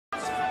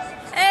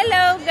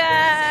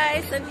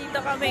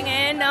nandito kami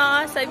ngayon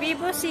sa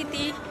Vivo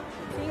City,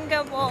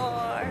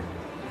 Singapore.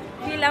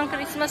 Feel ang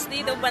Christmas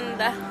dito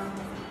banda.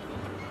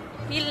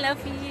 Feel na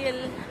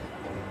feel.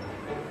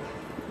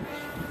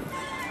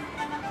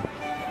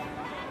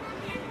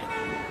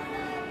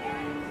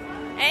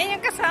 Ayan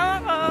yung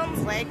kasama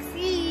ko,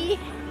 sexy.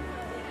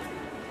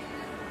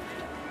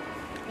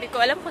 Hindi ko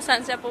alam kung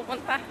saan siya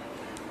pupunta.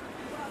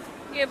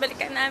 Okay,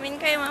 balikan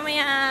namin kayo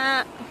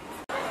mamaya.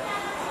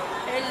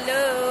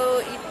 Hello,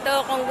 ito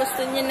kung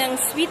gusto niyo ng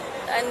sweet,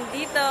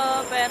 andito,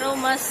 pero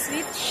mas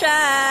sweet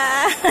siya.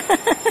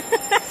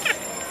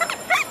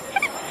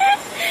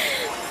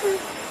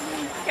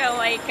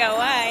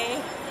 Kaway-kaway.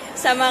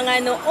 Sa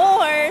mga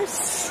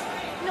noors.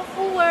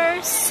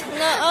 Noors.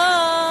 Noo.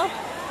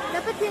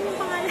 Dapat yan yung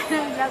pangalan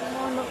ng vlog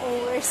mo,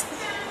 noors.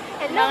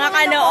 Hello, mga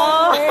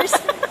ka-noors.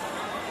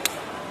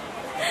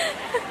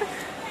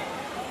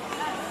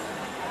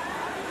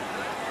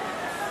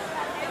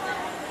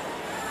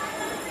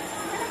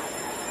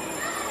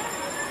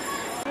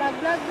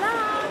 Vlog.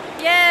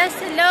 Yes,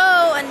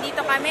 hello. Andito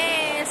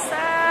kami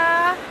sa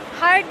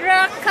Hard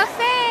Rock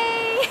Cafe.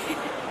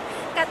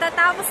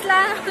 Katatapos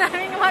lang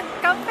namin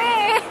magkape.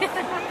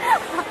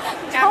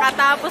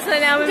 Kakatapos na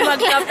namin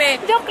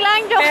magkape. Joke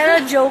lang. Pero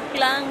joke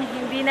lang.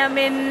 Hindi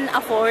namin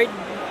afford.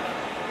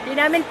 Hindi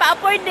namin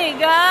pa-afford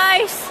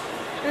guys.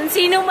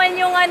 Sino man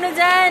yung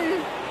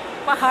dyan.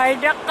 Pa-Hard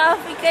Rock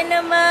Cafe ka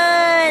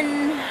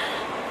naman.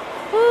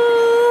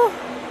 Woo!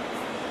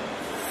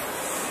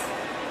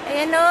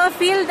 Ayan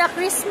feel the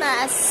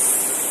Christmas.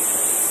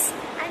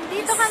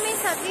 Andito kami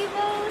sa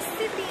Vivo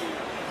City.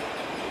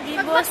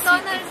 Vivo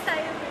Mag-McDonald's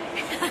tayo.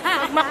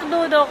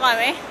 Mag-McDo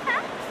kami.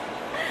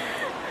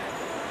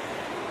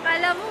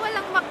 Kala mo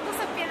walang McDo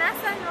sa Pinas,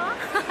 no?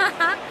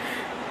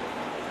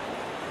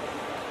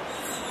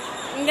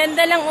 Ang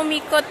ganda lang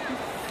umikot.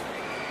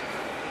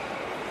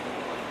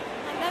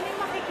 Ang daming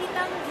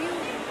makikitang view.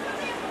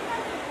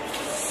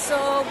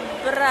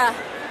 Sobra.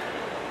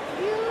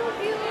 View.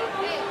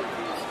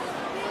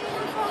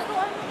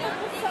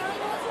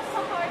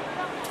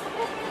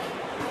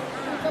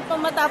 Ito pa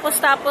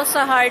matapos-tapos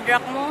sa Hard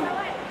Rock mo.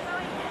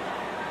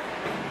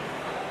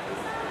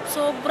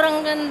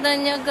 Sobrang ganda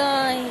niya,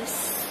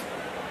 guys.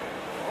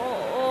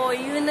 Oo,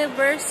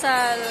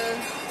 universal.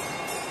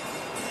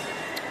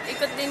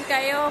 Ikot din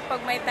kayo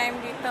pag may time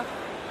dito.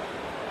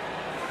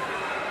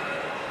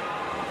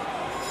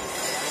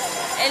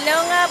 Hello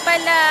nga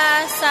pala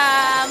sa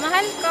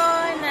mahal ko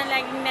na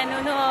laging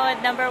nanonood,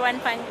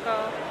 #1 fan ko.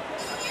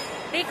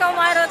 Rico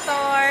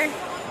Marotor.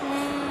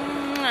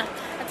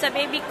 At sa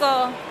baby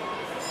ko.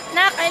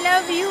 Nak, I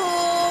love you.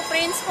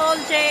 Prince Paul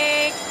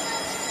Jake.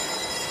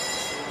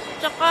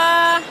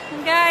 Tsaka,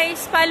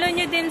 guys, follow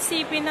nyo din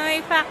si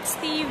Pinoy Facts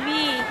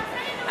TV.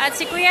 At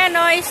si Kuya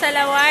Noy sa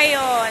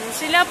Lawayon.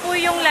 Sila po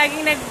yung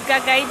laging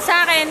nag-guide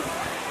sa akin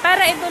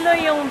para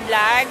ituloy yung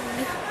vlog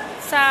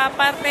sa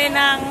parte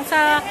ng,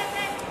 sa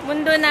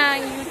mundo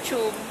ng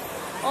YouTube.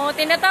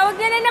 Tinatawag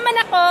niya na naman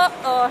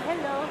ako.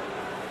 Hello.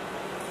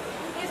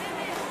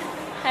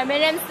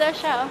 Hamilems daw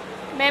siya,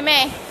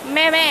 Meme.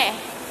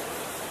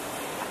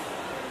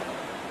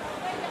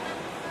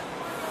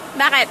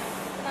 Bakit?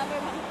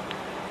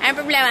 Anong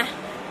problema?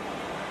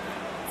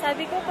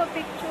 Sabi ko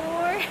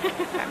pa-picture.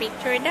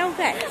 Pa-picture daw,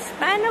 guys.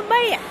 Paano ba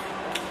yan?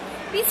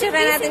 Picture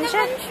natin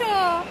siya.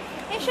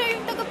 Siya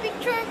yung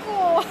taga-picture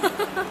ko.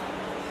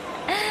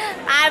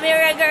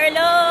 Camera girl,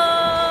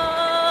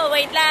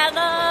 wait lang.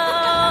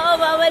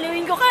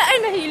 Babaluin ko ka. Ay,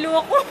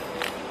 nahilo ako.